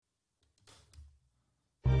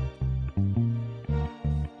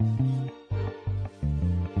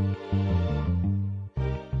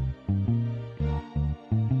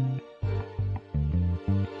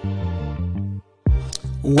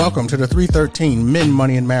Welcome to the 313 Men,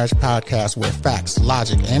 Money, and Marriage podcast, where facts,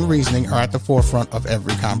 logic, and reasoning are at the forefront of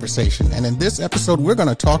every conversation. And in this episode, we're going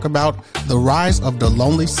to talk about the rise of the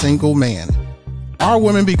lonely single man. Are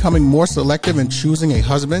women becoming more selective in choosing a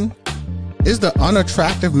husband? Is the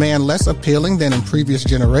unattractive man less appealing than in previous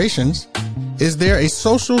generations? Is there a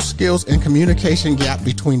social skills and communication gap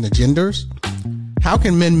between the genders? How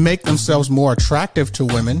can men make themselves more attractive to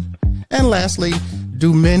women? And lastly,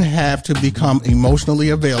 do men have to become emotionally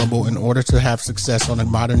available in order to have success on the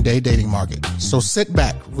modern day dating market? So sit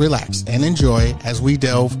back, relax, and enjoy as we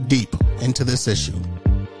delve deep into this issue.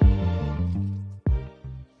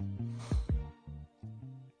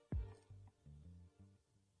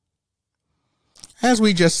 As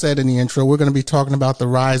we just said in the intro, we're going to be talking about the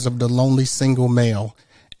rise of the lonely single male.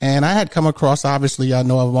 And I had come across, obviously, I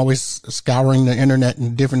know I'm always scouring the internet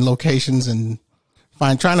in different locations and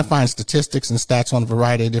trying to find statistics and stats on a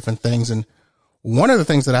variety of different things. And one of the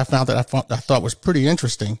things that I found that I thought was pretty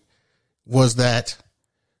interesting was that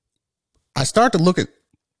I started to look at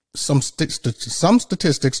some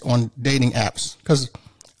statistics on dating apps, because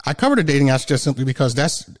I cover the dating apps just simply because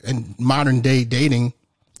that's in modern day dating.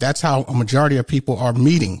 That's how a majority of people are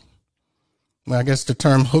meeting. Well, I guess the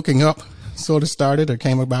term hooking up sort of started or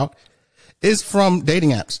came about is from dating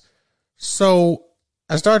apps. So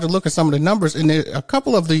I started to look at some of the numbers, and a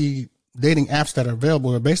couple of the dating apps that are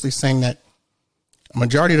available are basically saying that a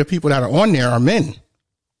majority of the people that are on there are men.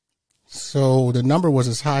 So the number was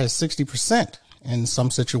as high as 60% in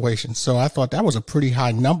some situations. So I thought that was a pretty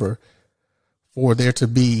high number for there to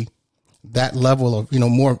be that level of,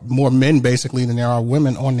 more men basically than there are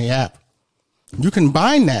women on the app. You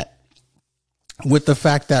combine that with the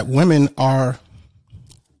fact that women are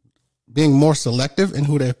being more selective in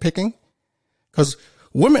who they're picking, because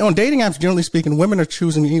women on dating apps, generally speaking, women are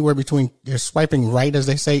choosing anywhere between, they're swiping right, as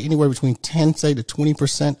they say, anywhere between 10, say, to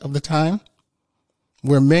 20% of the time,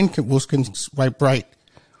 where men can swipe right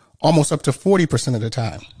almost up to 40% of the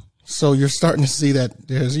time. So you're starting to see that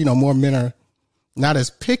there's, more men are not as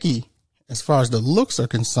picky as far as the looks are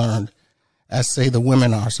concerned as, say, the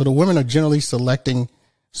women are. So the women are generally selecting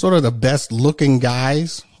sort of the best looking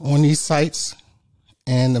guys on these sites,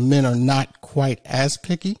 and the men are not quite as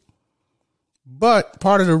picky. But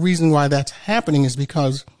part of the reason why that's happening is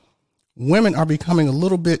because women are becoming a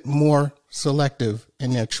little bit more selective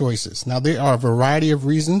in their choices. Now, there are a variety of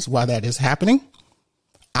reasons why that is happening.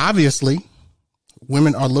 Obviously,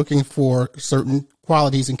 women are looking for certain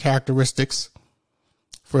qualities and characteristics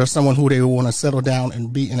for someone who they want to settle down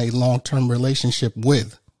and be in a long-term relationship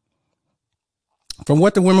with. From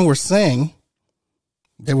what the women were saying,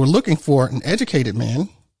 they were looking for an educated man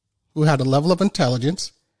who had a level of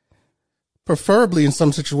intelligence, preferably in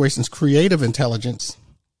some situations, creative intelligence,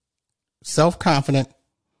 self-confident,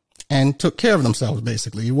 and took care of themselves,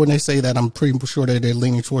 basically. When they say that, I'm pretty sure that they're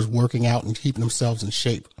leaning towards working out and keeping themselves in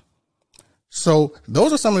shape. So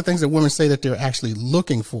those are some of the things that women say that they're actually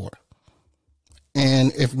looking for.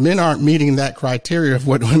 And if men aren't meeting that criteria of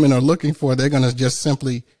what women are looking for, they're going to just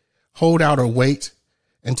simply hold out or wait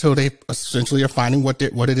until they essentially are finding what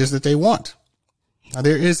it is that they want. Now,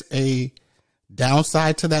 there is a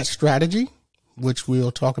downside to that strategy, which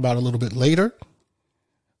we'll talk about a little bit later.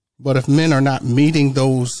 But if men are not meeting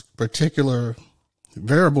those particular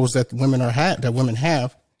variables that women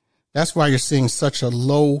have, that's why you're seeing such a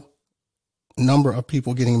low number of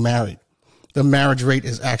people getting married. The marriage rate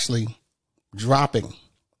is actually dropping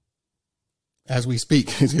as we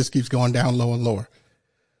speak. It just keeps going down lower and lower.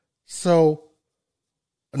 So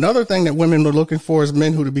another thing that women are looking for is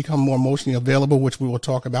men who to become more emotionally available, which we will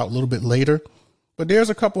talk about a little bit later. But there's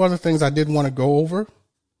a couple other things I did want to go over.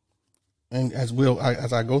 And as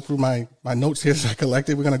I go through my notes here as I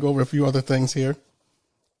collected, we're going to go over a few other things here.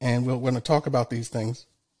 And we're going to talk about these things.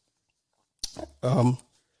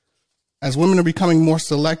 As women are becoming more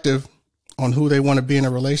selective on who they want to be in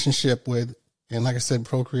a relationship with, and like I said,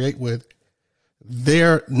 procreate with,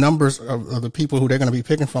 their numbers of the people who they're going to be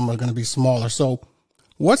picking from are going to be smaller. So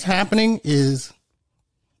what's happening is,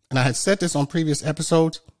 and I had said this on previous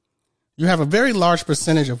episodes, you have a very large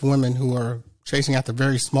percentage of women who are chasing after a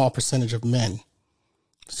very small percentage of men.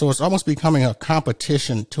 So it's almost becoming a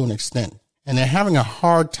competition to an extent. And they're having a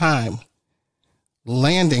hard time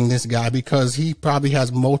landing this guy because he probably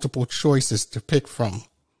has multiple choices to pick from,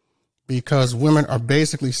 because women are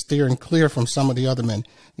basically steering clear from some of the other men.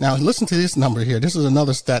 Now, listen to this number here. This is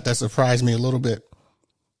another stat that surprised me a little bit.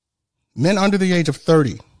 Men under the age of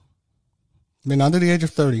 30,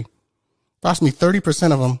 approximately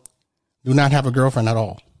 30% of them do not have a girlfriend at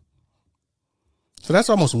all. So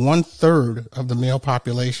that's almost 1/3 of the male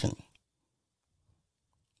population.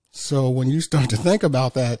 So when you start to think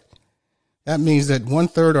about that, that means that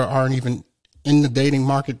 1/3 aren't even in the dating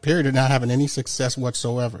market period and not having any success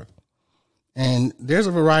whatsoever. And there's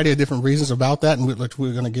a variety of different reasons about that, and which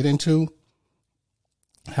we're going to get into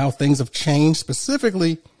how things have changed.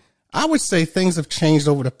 Specifically, I would say things have changed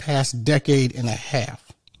over the past decade and a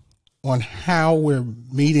half on how we're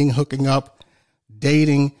meeting, hooking up,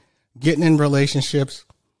 dating, getting in relationships.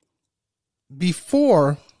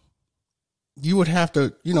 Before, you would have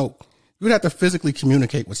to, you would have to physically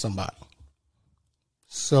communicate with somebody.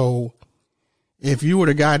 So if you were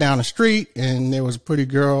the guy down the street and there was a pretty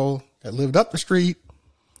girl that lived up the street,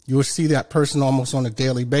 you would see that person almost on a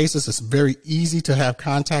daily basis. It's very easy to have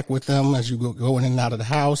contact with them as you go in and out of the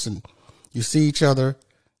house and you see each other.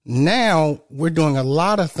 Now we're doing a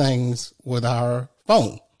lot of things with our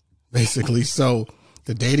phone, basically. So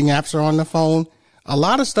the dating apps are on the phone. A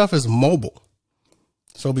lot of stuff is mobile.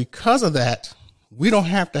 So because of that, we don't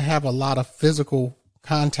have to have a lot of physical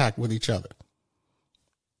contact with each other.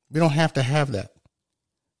 We don't have to have that.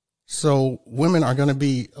 So women are going to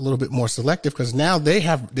be a little bit more selective because now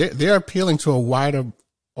they're appealing to a wider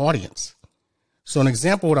audience. So an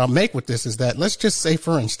example what I'll make with this is that, let's just say,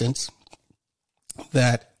 for instance,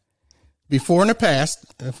 that before in the past,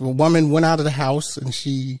 if a woman went out of the house and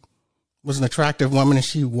she was an attractive woman and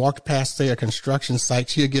she walked past, say, a construction site,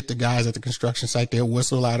 she'd get the guys at the construction site, they'll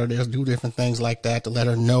whistle at her, they'll do different things like that to let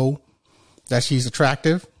her know that she's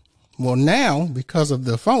attractive. Well, now, because of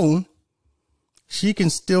the phone, she can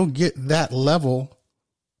still get that level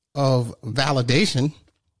of validation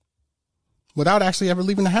without actually ever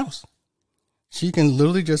leaving the house. She can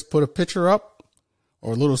literally just put a picture up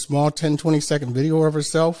or a little small 10, 20-second video of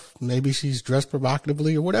herself. Maybe she's dressed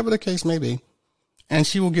provocatively or whatever the case may be. And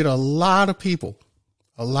she will get a lot of people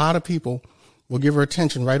will give her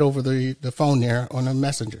attention right over the phone there on a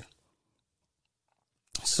messenger.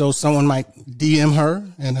 So someone might DM her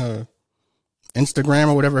in her Instagram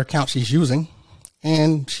or whatever account she's using,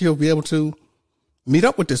 and she'll be able to meet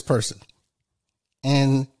up with this person.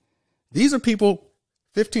 And these are people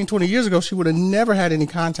 15, 20 years ago she would have never had any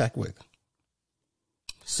contact with.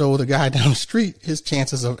 So the guy down the street, his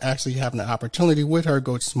chances of actually having an opportunity with her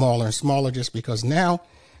go smaller and smaller just because now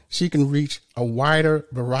she can reach a wider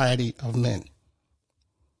variety of men.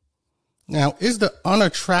 Now, is the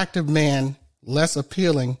unattractive man less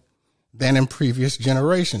appealing than in previous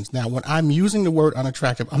generations? Now, when I'm using the word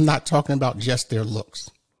unattractive, I'm not talking about just their looks.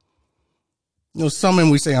 Some men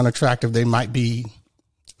we say unattractive, they might be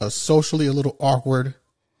socially a little awkward.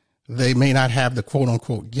 They may not have the quote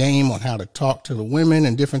unquote game on how to talk to the women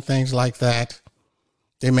and different things like that.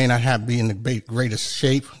 They may not be in the greatest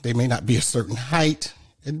shape. They may not be a certain height.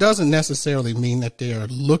 It doesn't necessarily mean that they're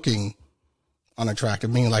looking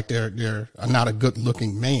unattractive, meaning like they're not a good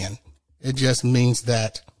looking man. It just means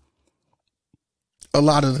that a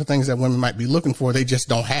lot of the things that women might be looking for, they just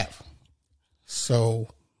don't have. So,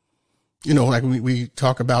 like we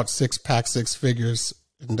talk about 6-pack, 6 figures,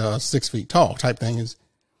 and 6 feet tall type thing, is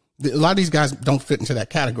a lot of these guys don't fit into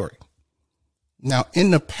that category. Now,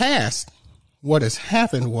 in the past, what has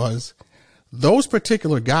happened was those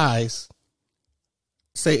particular guys,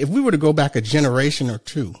 say, if we were to go back a generation or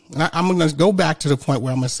two, and I'm going to go back to the point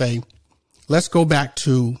where I'm going to say, let's go back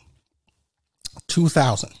to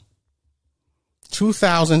 2000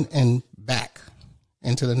 and back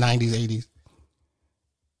into the 90s, 80s.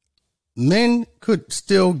 Men could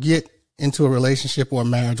still get into a relationship or a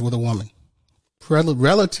marriage with a woman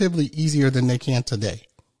relatively easier than they can today.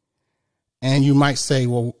 And you might say,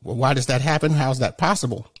 well, why does that happen? How's that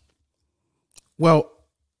possible? Well,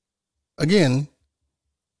 again,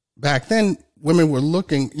 back then, women were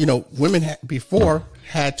looking, women before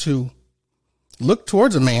had to look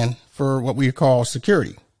towards a man for what we call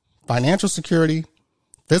security, financial security,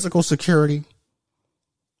 physical security,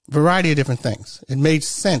 variety of different things. It made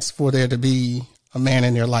sense for there to be a man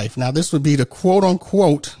in their life. Now, this would be the quote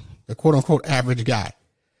unquote average guy,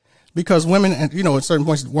 because women, at certain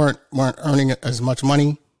points weren't earning as much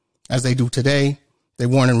money as they do today. They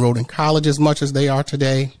weren't enrolled in college as much as they are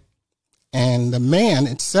today. And the man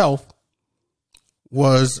itself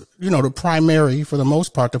was, the primary, for the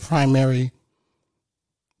most part, the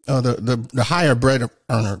higher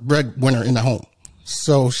breadwinner in the home.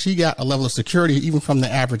 So she got a level of security even from the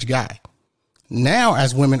average guy. Now,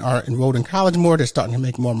 as women are enrolled in college more, they're starting to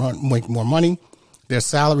make more money. Their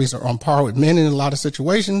salaries are on par with men in a lot of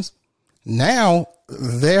situations. Now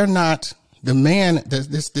they're not, the man,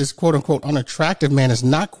 this quote unquote unattractive man is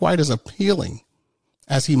not quite as appealing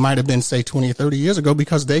as he might have been, say, 20 or 30 years ago,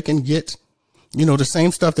 because they can get, the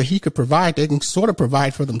same stuff that he could provide, they can sort of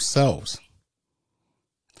provide for themselves.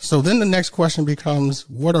 So then the next question becomes,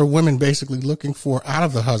 what are women basically looking for out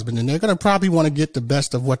of the husband? And they're going to probably want to get the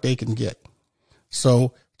best of what they can get.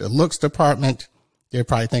 So the looks department, they're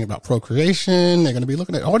probably thinking about procreation. They're going to be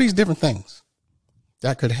looking at all these different things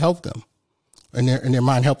that could help them in their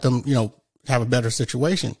mind, help them, have a better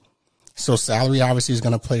situation. So salary obviously is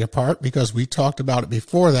going to play a part, because we talked about it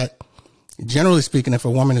before that generally speaking, if a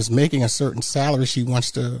woman is making a certain salary, she wants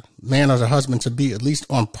the man or the husband to be at least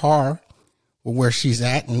on par with where she's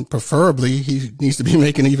at. And preferably he needs to be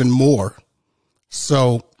making even more.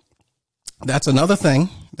 So that's another thing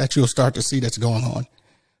that you'll start to see that's going on.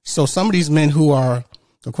 So some of these men who are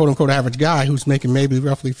the quote unquote average guy who's making maybe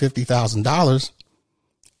roughly $50,000,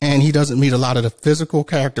 and he doesn't meet a lot of the physical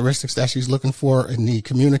characteristics that she's looking for and the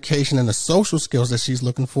communication and the social skills that she's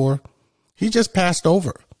looking for, he just passed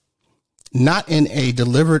over. Not in a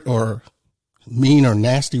deliberate or mean or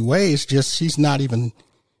nasty way. It's just she's not even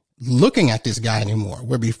looking at this guy anymore,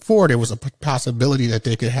 where before there was a possibility that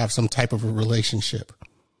they could have some type of a relationship.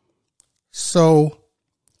 So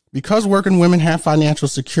because working women have financial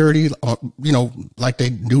security, like they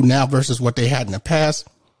do now versus what they had in the past,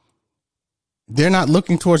 they're not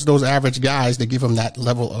looking towards those average guys to give them that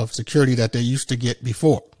level of security that they used to get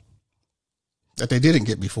before, that they didn't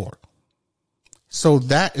get before. So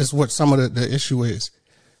that is what some of the issue is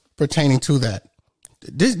pertaining to that.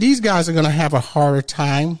 These guys are going to have a harder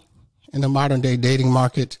time in the modern day dating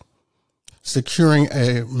market securing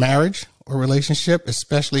a marriage or relationship,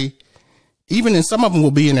 especially even in some of them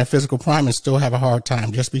will be in their physical prime and still have a hard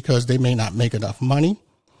time just because they may not make enough money.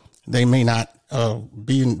 They may not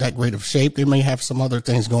be in that great of shape. They may have some other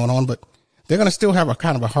things going on, but they're going to still have a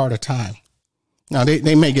kind of a harder time. Now,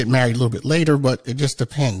 they may get married a little bit later, but it just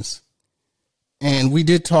depends. And we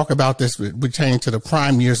did talk about this pertaining to the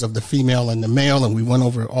prime years of the female and the male, and we went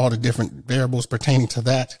over all the different variables pertaining to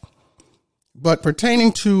that. But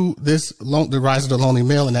pertaining to this, the rise of the lonely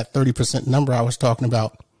male and that 30% number I was talking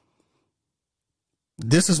about,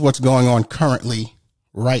 this is what's going on currently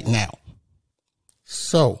right now.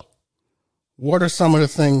 So what are some of the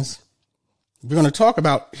things we're going to talk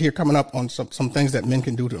about here coming up on some things that men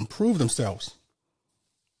can do to improve themselves?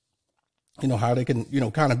 How they can,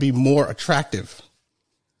 kind of be more attractive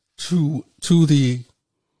to the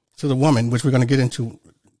woman, which we're going to get into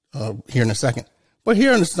here in a second. But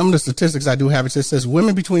here in some of the statistics I do have, it says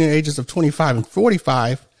women between the ages of 25 and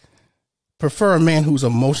 45 prefer a man who's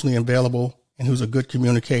emotionally available and who's a good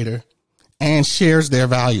communicator and shares their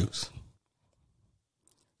values.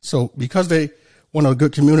 So because they want a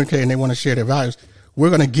good communicator and they want to share their values, we're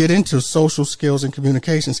going to get into social skills and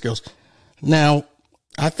communication skills. Now,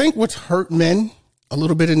 I think what's hurt men a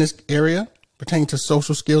little bit in this area pertaining to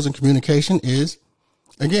social skills and communication is,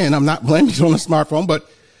 again, I'm not blaming it on the smartphone,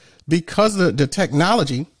 but because of the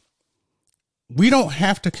technology, we don't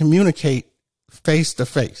have to communicate face to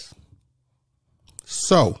face.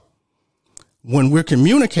 So when we're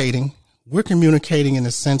communicating in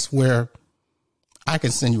a sense where I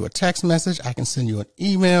can send you a text message, I can send you an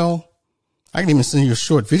email, I can even send you a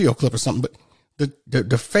short video clip or something, but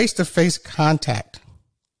the face-to-face contact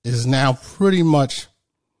is now pretty much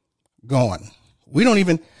gone. We don't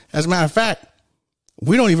even, as a matter of fact,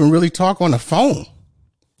 we don't even really talk on the phone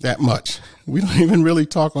that much. We don't even really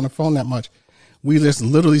talk on the phone that much. We just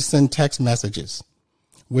literally send text messages,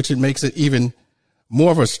 which it makes it even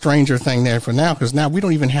more of a stranger thing there for now, because now we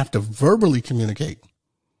don't even have to verbally communicate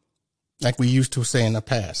like we used to say in the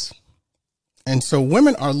past. And so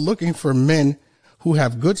women are looking for men who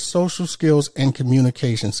have good social skills and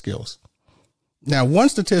communication skills. Now, one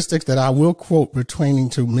statistic that I will quote pertaining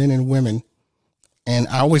to men and women, and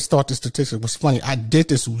I always thought this statistic was funny. I did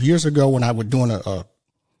this years ago when I was doing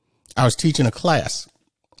I was teaching a class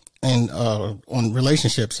and on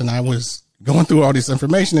relationships, and I was going through all this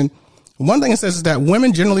information. And one thing it says is that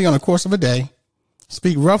women generally on the course of a day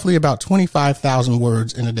speak roughly about 25,000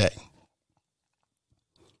 words in a day.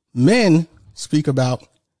 Men speak about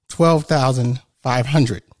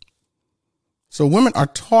 12,500. So women are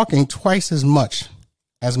talking twice as much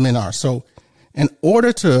as men are. So in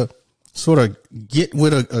order to sort of get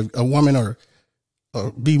with a woman or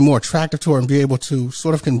be more attractive to her and be able to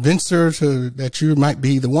sort of convince her that you might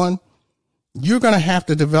be the one, you're going to have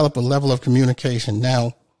to develop a level of communication.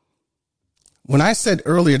 Now, when I said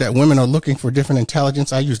earlier that women are looking for different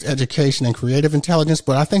intelligence, I used education and creative intelligence,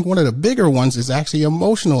 but I think one of the bigger ones is actually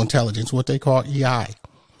emotional intelligence, what they call EI.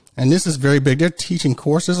 And this is very big. They're teaching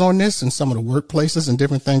courses on this in some of the workplaces and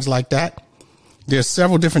different things like that. There's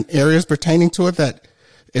several different areas pertaining to it that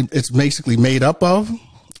it's basically made up of.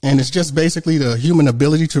 And it's just basically the human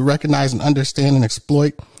ability to recognize and understand and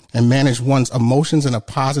exploit and manage one's emotions in a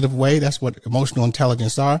positive way. That's what emotional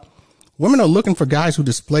intelligence are. Women are looking for guys who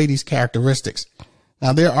display these characteristics.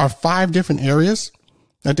 Now, there are 5 different areas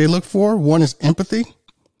that they look for. One is empathy,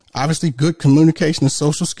 obviously good communication and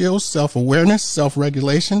social skills, self-awareness,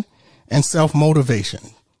 self-regulation, and self-motivation.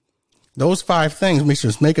 Those 5 things,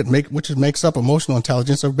 which makes up emotional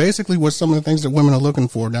intelligence, are basically what some of the things that women are looking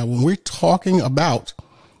for. Now, when we're talking about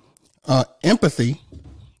empathy,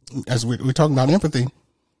 as we're talking about empathy,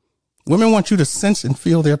 women want you to sense and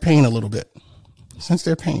feel their pain a little bit. Sense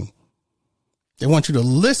their pain. They want you to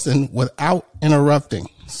listen without interrupting.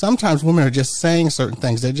 Sometimes women are just saying certain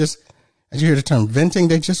things. They just, as you hear the term venting,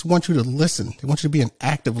 they just want you to listen. They want you to be an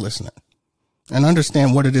active listener and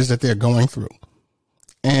understand what it is that they're going through.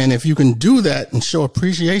 And if you can do that and show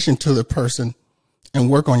appreciation to the person and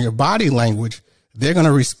work on your body language, they're going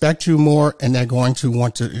to respect you more, and they're going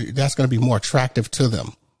to that's going to be more attractive to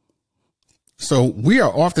them. So we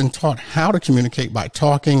are often taught how to communicate by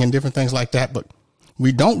talking and different things like that, but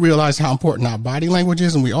we don't realize how important our body language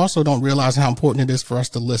is, and we also don't realize how important it is for us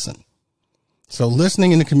to listen. So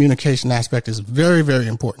listening in the communication aspect is very, very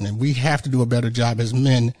important, and we have to do a better job as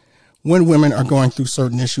men when women are going through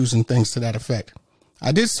certain issues and things to that effect.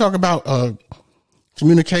 I did talk about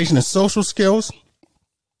communication and social skills.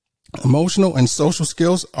 Emotional and social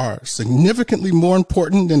skills are significantly more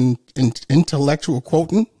important than intellectual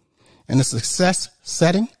quotient in a success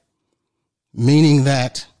setting, meaning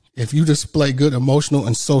that if you display good emotional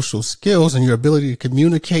and social skills and your ability to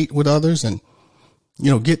communicate with others and,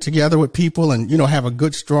 get together with people and, have a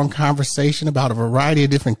good, strong conversation about a variety of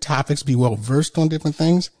different topics, be well versed on different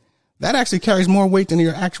things, that actually carries more weight than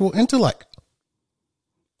your actual intellect.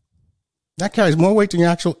 That carries more weight than your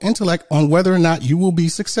actual intellect on whether or not you will be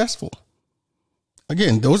successful.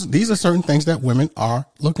 Again, these are certain things that women are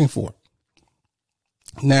looking for.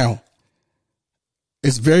 Now,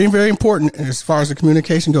 it's very, very important as far as the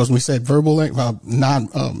communication goes. When we said verbal,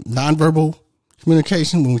 nonverbal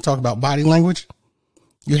communication, when we talk about body language,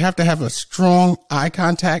 you have to have a strong eye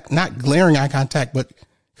contact, not glaring eye contact, but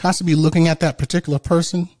constantly looking at that particular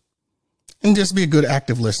person and just be a good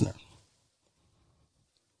active listener.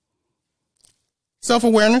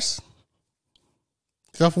 Self-awareness.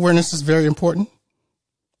 Self-awareness is very important.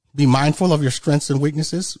 Be mindful of your strengths and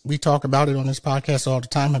weaknesses. We talk about it on this podcast all the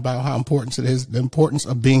time about how important it is, the importance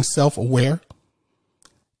of being self-aware.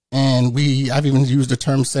 And I've even used the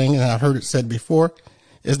term saying, and I've heard it said before,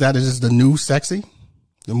 is that it is the new sexy.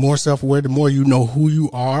 The more self-aware, the more you know who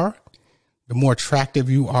you are, the more attractive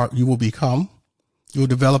you will become. You'll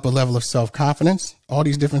develop a level of self-confidence. All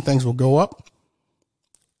these different things will go up.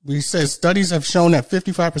 We said studies have shown that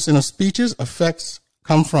 55% of speeches effects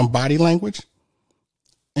come from body language,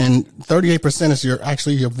 and 38% is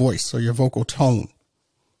your voice or your vocal tone.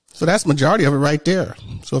 So that's majority of it right there.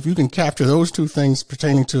 So if you can capture those 2 things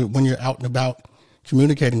pertaining to when you're out and about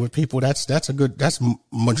communicating with people, that's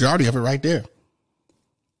majority of it right there.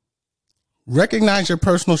 Recognize your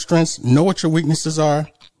personal strengths, know what your weaknesses are.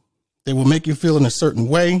 They will make you feel in a certain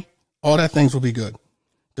way. All that things will be good.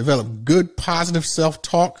 Develop good, positive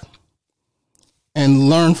self-talk and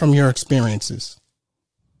learn from your experiences.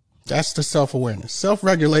 That's the self-awareness.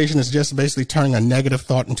 Self-regulation is just basically turning a negative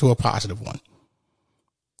thought into a positive one.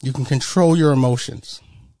 You can control your emotions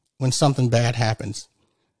when something bad happens.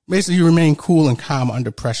 Basically, you remain cool and calm under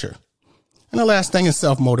pressure. And the last thing is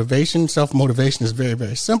self-motivation. Self-motivation is very,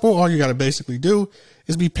 very simple. All you got to basically do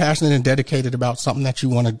is be passionate and dedicated about something that you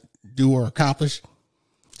want to do or accomplish.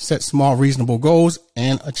 Set small, reasonable goals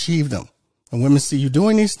and achieve them. When women see you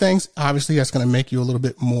doing these things, obviously that's going to make you a little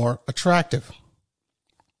bit more attractive.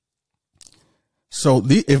 So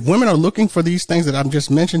if women are looking for these things that I've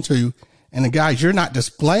just mentioned to you, and the guys, you're not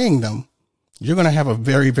displaying them, you're going to have a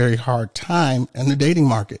very, very hard time in the dating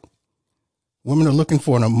market. Women are looking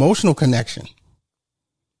for an emotional connection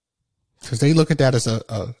because they look at that as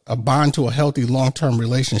a bond to a healthy long-term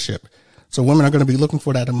relationship. So women are going to be looking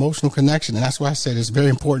for that emotional connection. And that's why I said it's very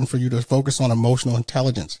important for you to focus on emotional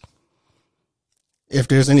intelligence. If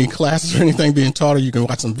there's any classes or anything being taught, or you can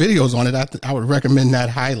watch some videos on it, I would recommend that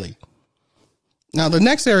highly. Now, the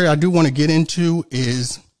next area I do want to get into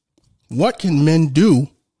is what can men do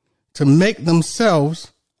to make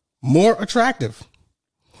themselves more attractive?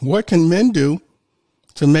 What can men do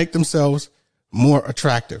to make themselves more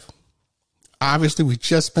attractive? Obviously, we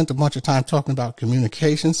just spent a bunch of time talking about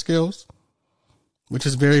communication skills, which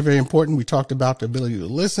is very, very important. We talked about the ability to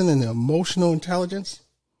listen and the emotional intelligence.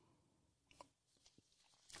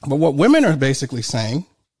 But what women are basically saying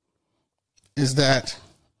is that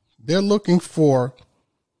they're looking for,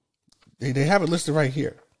 they have it listed right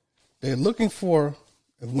here. they're looking for,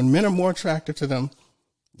 when men are more attractive to them,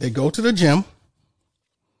 they go to the gym,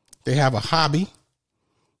 they have a hobby,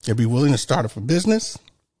 they'll be willing to start up a business,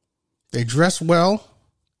 they dress well,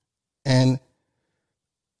 and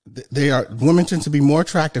women tend to be more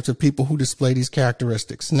attractive to people who display these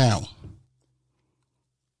characteristics. Now,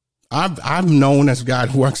 I'm known as a guy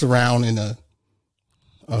who works around in a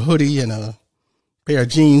hoodie and a pair of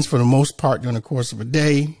jeans for the most part during the course of a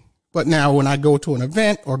day. But now when I go to an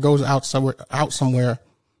event or go out somewhere,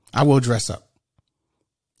 I will dress up.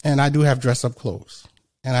 And I do have dress up clothes.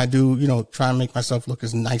 And I do, try and make myself look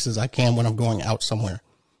as nice as I can when I'm going out somewhere.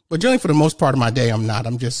 But generally for the most part of my day, I'm not.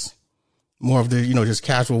 I'm just more of the, just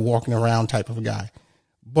casual walking around type of a guy.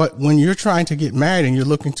 But when you're trying to get married and you're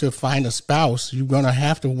looking to find a spouse, you're going to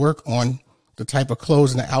have to work on the type of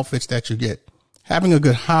clothes and the outfits that you get. Having a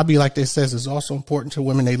good hobby, like they says, is also important to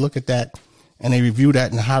women. They look at that and they review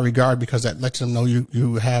that in high regard because that lets them know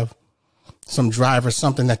you have some drive or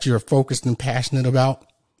something that you're focused and passionate about.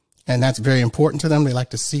 And that's very important to them. They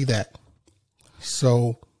like to see that.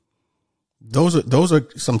 So those are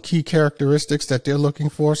some key characteristics that they're looking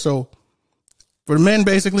for. So for the men,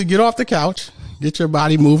 basically get off the couch, get your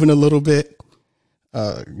body moving a little bit,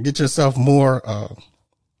 get yourself more,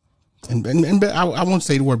 and I won't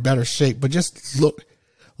say the word better shape, but just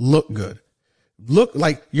look good. Look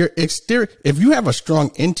like your exterior. If you have a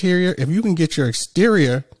strong interior, if you can get your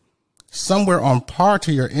exterior somewhere on par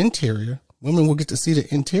to your interior, women will get to see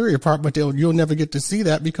the interior part, but you'll never get to see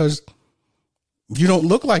that because you don't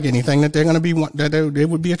look like anything that they're going to be, that they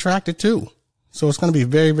would be attracted to. So it's going to be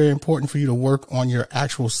very, very important for you to work on your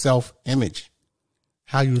actual self-image,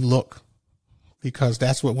 how you look, because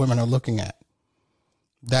that's what women are looking at.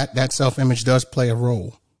 That self-image does play a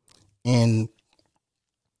role in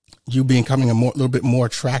you becoming a little bit more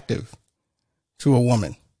attractive to a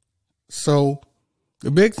woman. So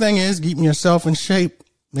the big thing is keeping yourself in shape,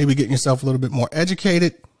 maybe getting yourself a little bit more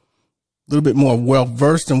educated, a little bit more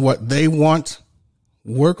well-versed in what they want.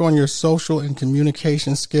 Work on your social and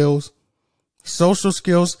communication skills. Social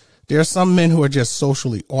skills. There are some men who are just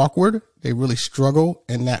socially awkward. They really struggle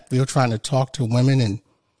in that field trying to talk to women and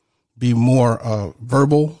be more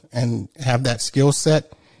verbal and have that skill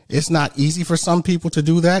set. It's not easy for some people to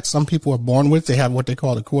do that. Some people are born with, they have what they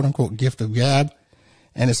call the quote unquote gift of gab,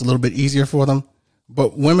 and it's a little bit easier for them.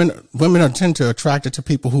 But women tend to attracted to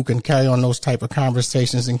people who can carry on those type of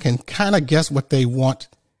conversations and can kind of guess what they want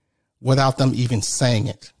without them even saying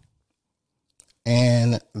it.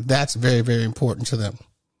 And that's very, very important to them.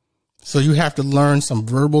 So you have to learn some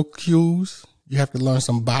verbal cues. You have to learn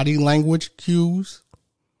some body language cues.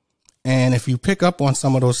 And if you pick up on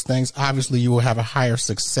some of those things, obviously you will have a higher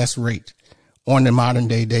success rate on the modern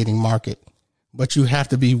day dating market. But you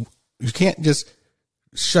can't just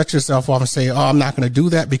shut yourself off and say, oh, I'm not going to do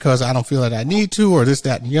that because I don't feel that I need to, or this,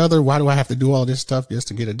 that, and the other. Why do I have to do all this stuff just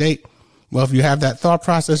to get a date? Well, if you have that thought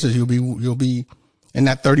process, you'll be in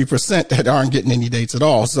that 30% that aren't getting any dates at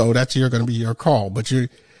all. So that's going to be your call. But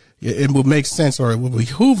it will make sense, or it will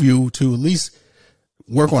behoove you to at least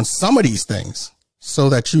work on some of these things so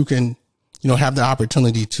that you can, have the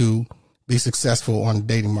opportunity to be successful on the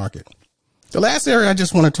dating market. The last area I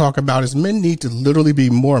just want to talk about is men need to literally be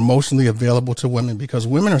more emotionally available to women, because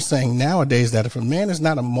women are saying nowadays that if a man is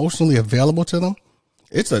not emotionally available to them,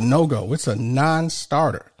 it's a no-go. It's a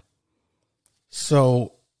non-starter.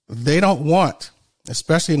 So they don't want,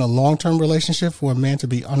 especially in a long-term relationship, for a man to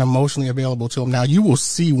be unemotionally available to them. Now, you will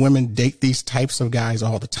see women date these types of guys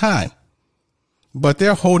all the time, but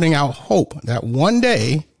they're holding out hope that one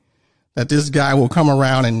day that this guy will come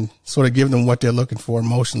around and sort of give them what they're looking for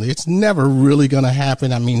emotionally. It's never really going to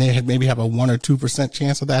happen. I mean, they maybe have a 1 or 2%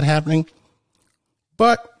 chance of that happening,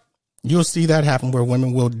 but you'll see that happen where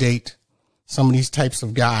women will date some of these types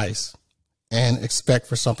of guys and expect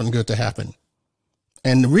for something good to happen.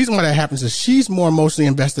 And the reason why that happens is she's more emotionally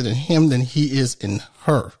invested in him than he is in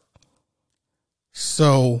her.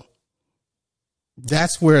 So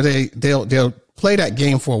that's where they'll play that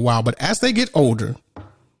game for a while. But as they get older,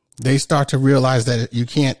 they start to realize that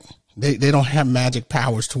they don't have magic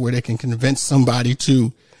powers to where they can convince somebody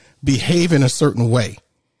to behave in a certain way.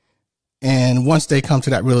 And once they come to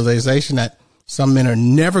that realization that some men are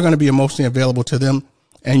never going to be emotionally available to them,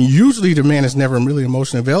 and usually the man is never really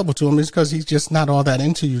emotionally available to him, is because he's just not all that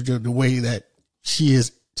into you the way that she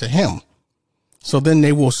is to him. So then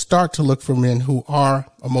they will start to look for men who are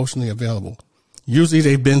emotionally available. Usually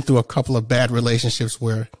they've been through a couple of bad relationships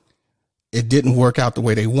where it didn't work out the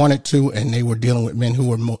way they wanted to, and they were dealing with men who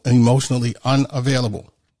were emotionally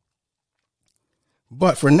unavailable.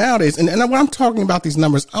 But for nowadays, and when I'm talking about these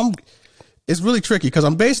numbers, it's really tricky because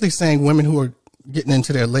I'm basically saying women who are getting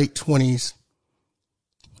into their late 20s,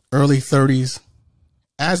 early 30s,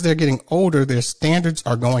 as they're getting older, their standards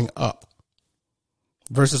are going up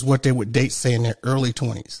versus what they would date, say, in their early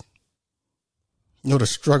 20s. You know, the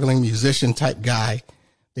struggling musician type guy,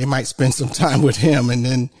 they might spend some time with him and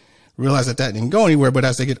then realize that didn't go anywhere. But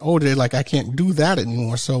as they get older, they're like, I can't do that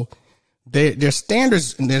anymore. So their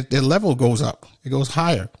standards and their level goes up. It goes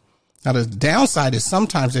higher. Now, the downside is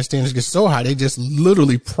sometimes their standards get so high, they just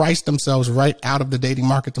literally price themselves right out of the dating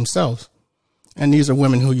market themselves. And these are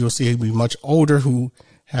women who you'll see be much older, who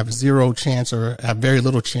have zero chance or have very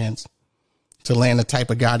little chance to land the type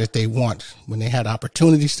of guy that they want. When they had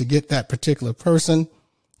opportunities to get that particular person,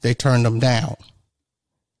 they turned them down.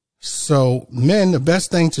 So men, the best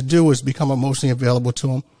thing to do is become emotionally available to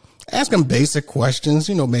them. Ask them basic questions,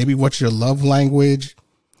 you know, maybe what's your love language?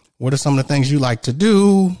 What are some of the things you like to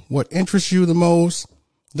do? What interests you the most?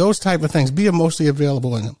 Those type of things. Be emotionally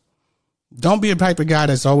available in them. Don't be a type of guy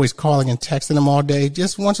that's always calling and texting them all day.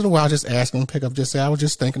 Just once in a while, just ask them, pick up, just say, I was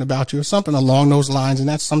just thinking about you, or something along those lines. And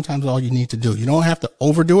that's sometimes all you need to do. You don't have to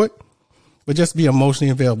overdo it, but just be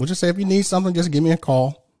emotionally available. Just say, if you need something, just give me a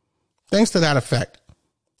call. Things to that effect.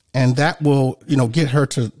 And that will, you know, get her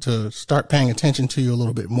to start paying attention to you a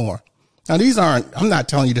little bit more. Now, I'm not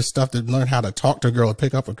telling you this stuff to learn how to talk to a girl or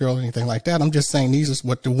pick up a girl or anything like that. I'm just saying these is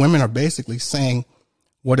what the women are basically saying,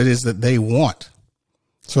 what it is that they want.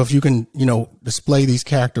 So if you can, you know, display these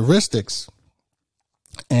characteristics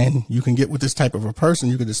and you can get with this type of a person,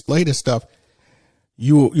 you can display this stuff,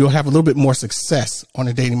 you'll have a little bit more success on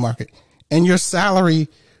the dating market. And your salary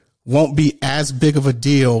won't be as big of a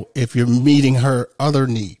deal if you're meeting her other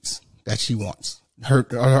needs that she wants, her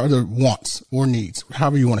other wants or needs,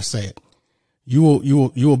 however you want to say it. You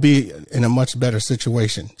will be in a much better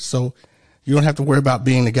situation. So you don't have to worry about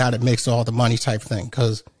being the guy that makes all the money type thing,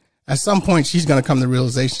 because at some point she's going to come to the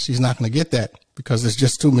realization she's not going to get that, because there's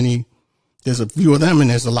just too many. There's a few of them, and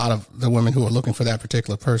there's a lot of the women who are looking for that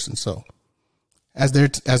particular person. So as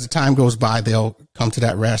the time goes by, they'll come to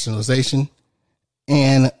that rationalization,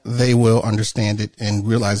 and they will understand it and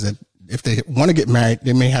realize that if they want to get married,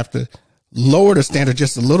 they may have to lower the standard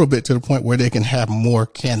just a little bit to the point where they can have more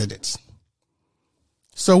candidates.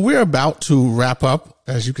 So we're about to wrap up.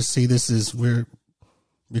 As you can see, we're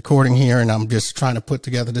recording here, and I'm just trying to put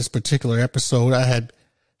together this particular episode. I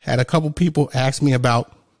had a couple people ask me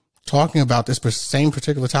about talking about this same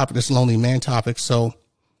particular topic, this lonely man topic. So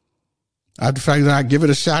I decided I'd give it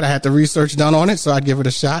a shot. I had the research done on it, so I'd give it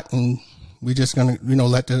a shot, and we're just going to,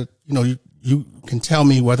 let you can tell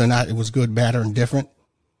me whether or not it was good, bad, or indifferent.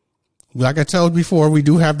 Like I told before, we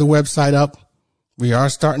do have the website up. We are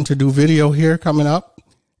starting to do video here coming up,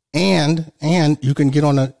 and you can get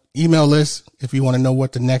on the email list if you want to know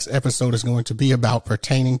what the next episode is going to be about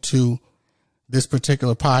pertaining to this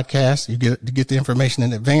particular podcast. You get the information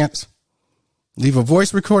in advance. Leave a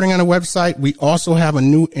voice recording on the website. We also have a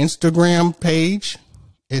new Instagram page.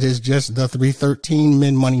 It is just the 313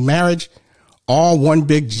 Men Money Marriage, all one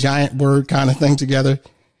big giant word kind of thing together.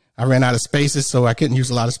 I ran out of spaces, so I couldn't use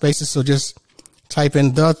a lot of spaces. So just type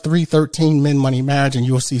in the 313 Men Money Marriage, and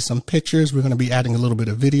you'll see some pictures. We're going to be adding a little bit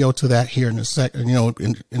of video to that here in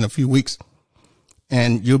a few weeks,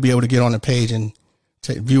 and you'll be able to get on the page and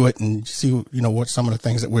view it and see, what some of the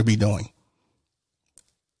things that we'll be doing.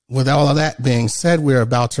 With all of that being said, we're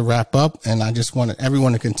about to wrap up, and I just want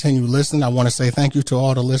everyone to continue listening. I want to say thank you to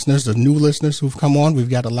all the listeners, the new listeners who've come on. We've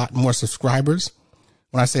got a lot more subscribers.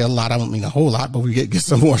 When I say a lot, I don't mean a whole lot, but we get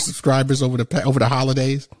some more subscribers over the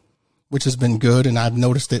holidays, which has been good. And I've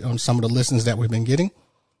noticed it on some of the listens that we've been getting.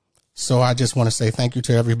 So I just want to say thank you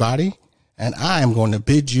to everybody. And I am going to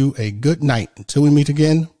bid you a good night. Until we meet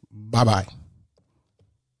again. Bye-bye.